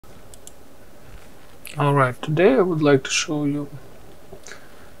Alright, today I would like to show you a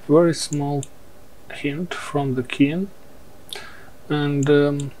very small hint from the keying,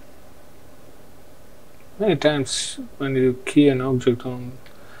 and many times when you key an object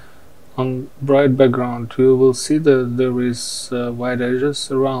on bright background, you will see that there is white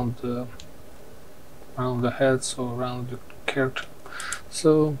edges around the heads or around the character.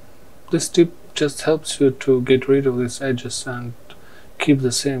 So this tip just helps you to get rid of these edges and keep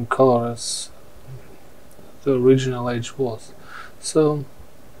the same color as the original edge was. So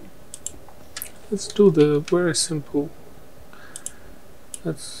let's do the very simple.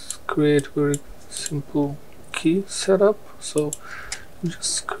 Let's create very simple key setup. So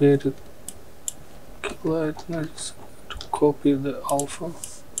just create a key light and I just to copy the alpha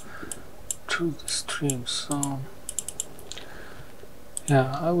to the stream. So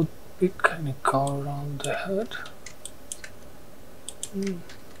yeah, I would pick any color around the head.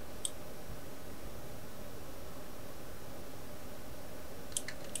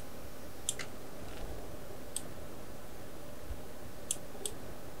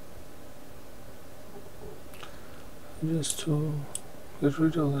 Just to get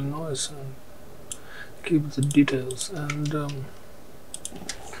rid of the noise and keep the details. And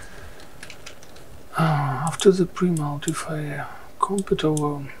after the pre-mount, if I comp it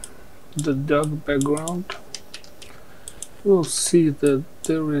over the dark background, you will see that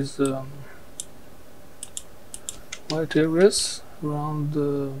there is white areas around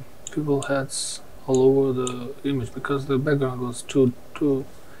the people's heads all over the image because the background was too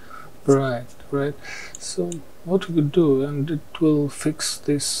bright, right? So what we could do, and it will fix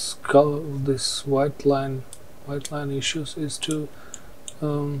this color, this white line issues, is to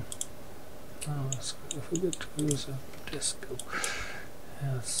sorry, I forget to use a dispel.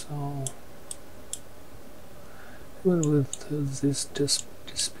 Yeah, so even with this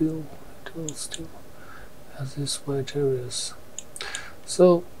dispel, it will still have these white areas.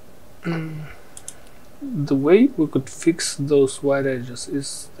 So the way we could fix those white edges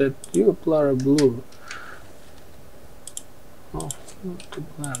is that you apply a blur. Oh, not to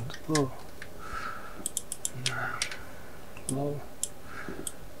blend, blur.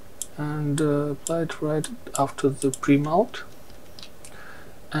 And apply it right after the pre-mount.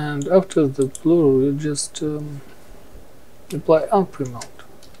 And after the blur, you just apply unpremount.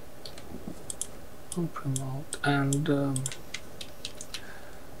 And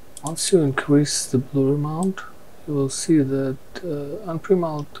once you increase the blur amount, you will see that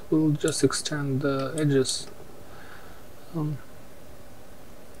unpremount will just extend the edges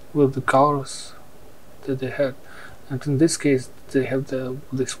with the colors that they had. And in this case, they have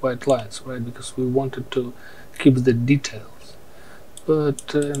these white lines, right? Because we wanted to keep the details.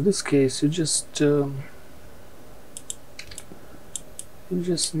 But in this case, you just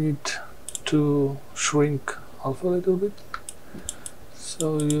need to shrink alpha a little bit.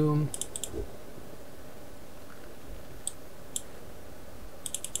 So you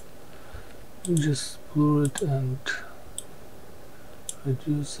just blur it and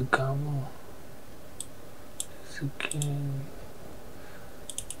reduce the gamma. Again.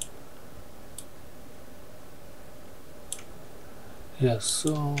 Yes,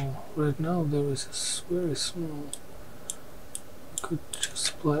 so right now there is a very small. I could just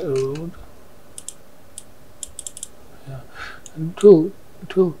apply a road. Yeah, and it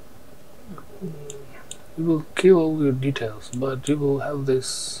will kill all your details, but you will have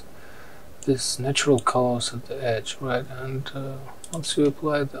this natural colors at the edge, right? And once you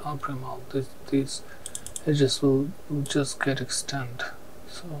apply the unpremount, these edges will just get extend.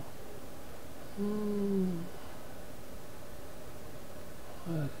 So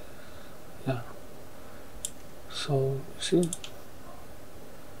yeah, so see,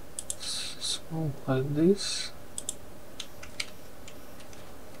 it's small like this.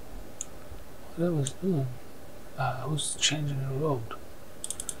 What I was doing, I was changing the road.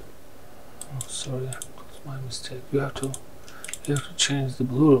 Oh, sorry, that was my mistake. You have to change the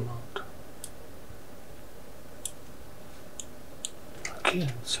blur amount. Okay,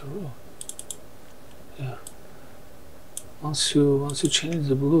 it's a road. Yeah. Once you change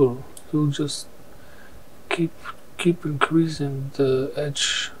the blur, you'll just keep increasing the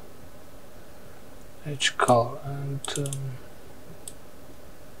edge color, and the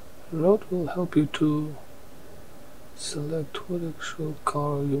road will help you to select what actual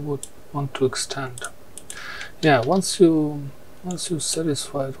color you would want to extend. Yeah, once you're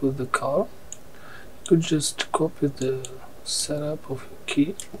satisfied with the color, you could just copy the setup of your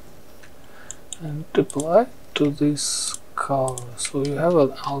key and apply to this color. So you have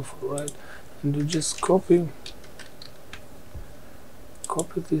an alpha, right? And you just copy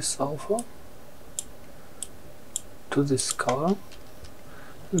this alpha to this color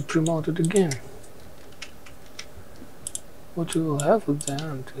and promote it again. What you will have at the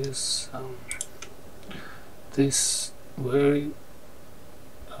end is this very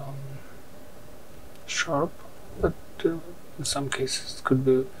sharp, but in some cases it could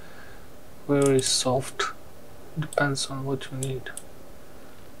be very soft. Depends on what you need.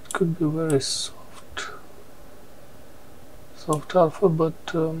 It could be very soft alpha, but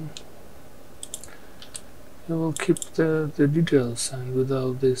you will keep the details and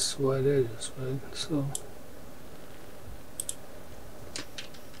without these white edges, right? So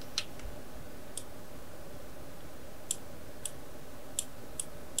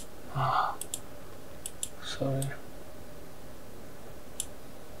sorry.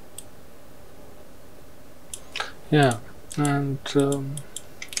 Yeah, and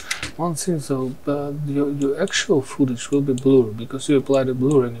one thing though, your actual footage will be blurred because you applied a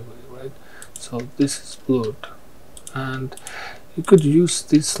blur anyway, right? So this is blurred, and you could use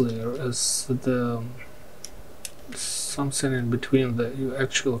this layer as the something in between your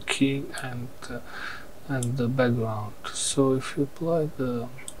actual key and the background. So if you apply the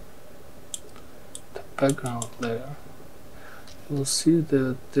background layer, you'll see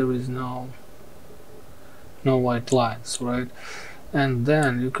that there is no white lines, right? And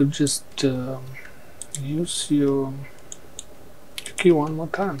then you could just use your key one more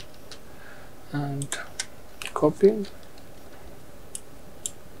time and copy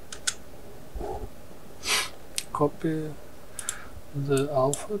the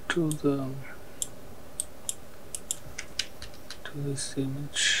alpha to this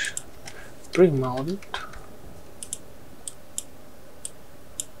image, pre-mount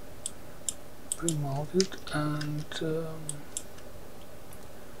it, and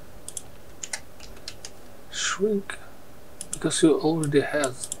shrink, because you already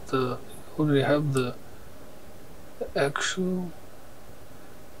have the actual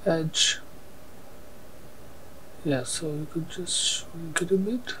edge. Yeah, so you could just shrink it a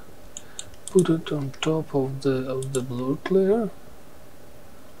bit, put it on top of the blurred layer.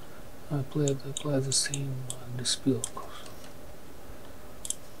 Apply the same display, of course.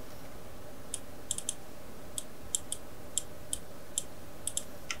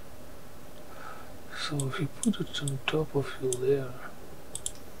 So if you put it on top of your layer,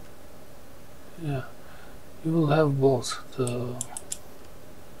 yeah, you will have both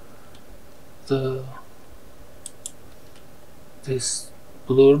this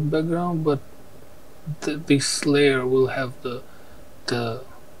blurred background, but this layer will have the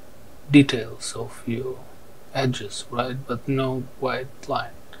details of your edges, right? But no white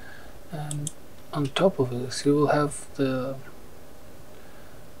line. And on top of this, you will have the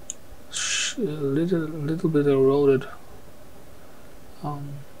little bit eroded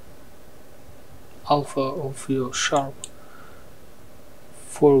alpha of your sharp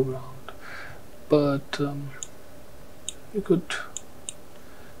foreground, but you could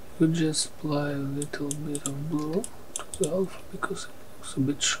just apply a little bit of blur to the alpha because it looks a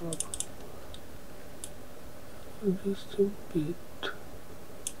bit sharp. Just a bit.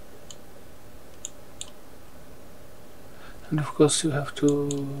 And of course you have to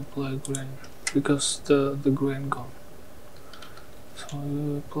apply grain because the grain gone. So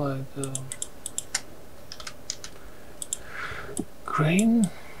you apply the grain.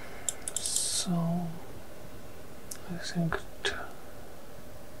 So I think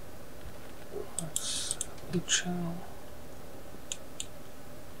that's the channel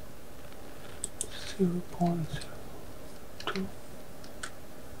 0.02.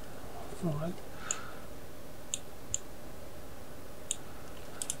 Alright.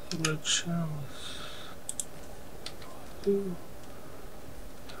 The red channel is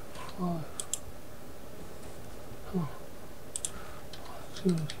 0.5. Oh.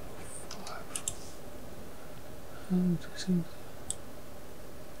 0.05. And I think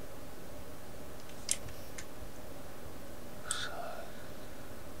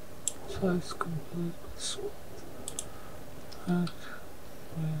size completely small. And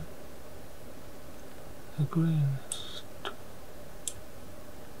the green is 2.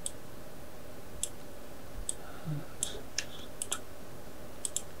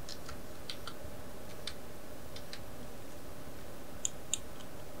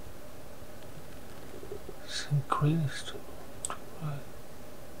 And green is 2. Right.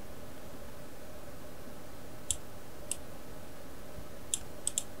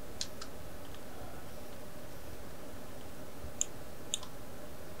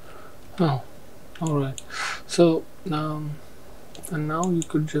 Oh, all right. So and now you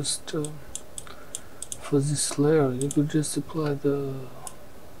could just for this layer you could just apply the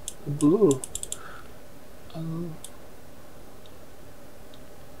blue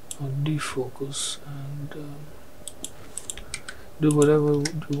or defocus, and do whatever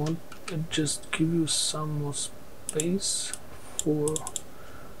you want. Just give you some more space for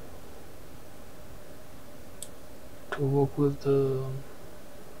to work with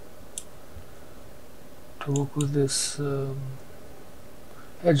this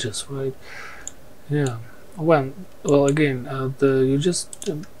edges, right? Yeah. Well, again, you just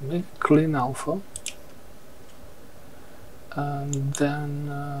make clean alpha, and then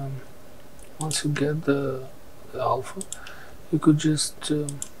once you get the alpha, you could just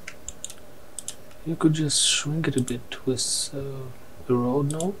shrink it a bit with the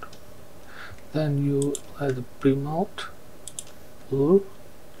road node. Then you apply the pre-melt, blur,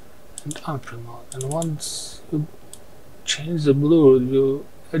 and unpremelt. And once you change the blur, your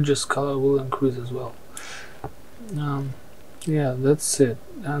edges color will increase as well. Yeah, that's it.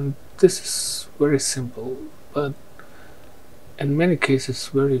 And this is very simple, but in many cases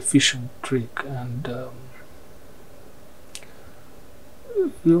very efficient trick. And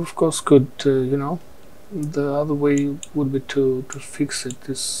you of course could, you know, the other way would be to fix it.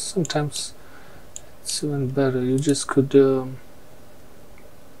 Is sometimes it's even better. You just could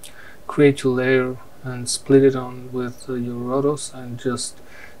create your layer and split it on with your rotos and just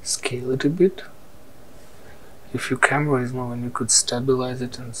scale it a bit. If your camera is moving, you could stabilize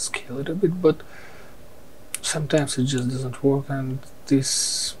it and scale it a bit, but sometimes it just doesn't work, and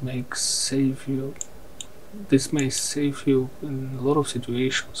this may save you in a lot of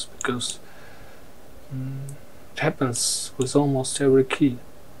situations, because it happens with almost every key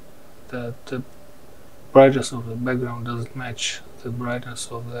that the brightness of the background doesn't match the brightness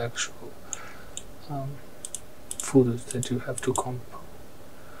of the actual footage that you have to comp.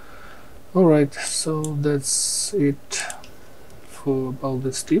 Alright, so that's it for about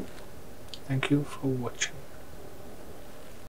this tip. Thank you for watching.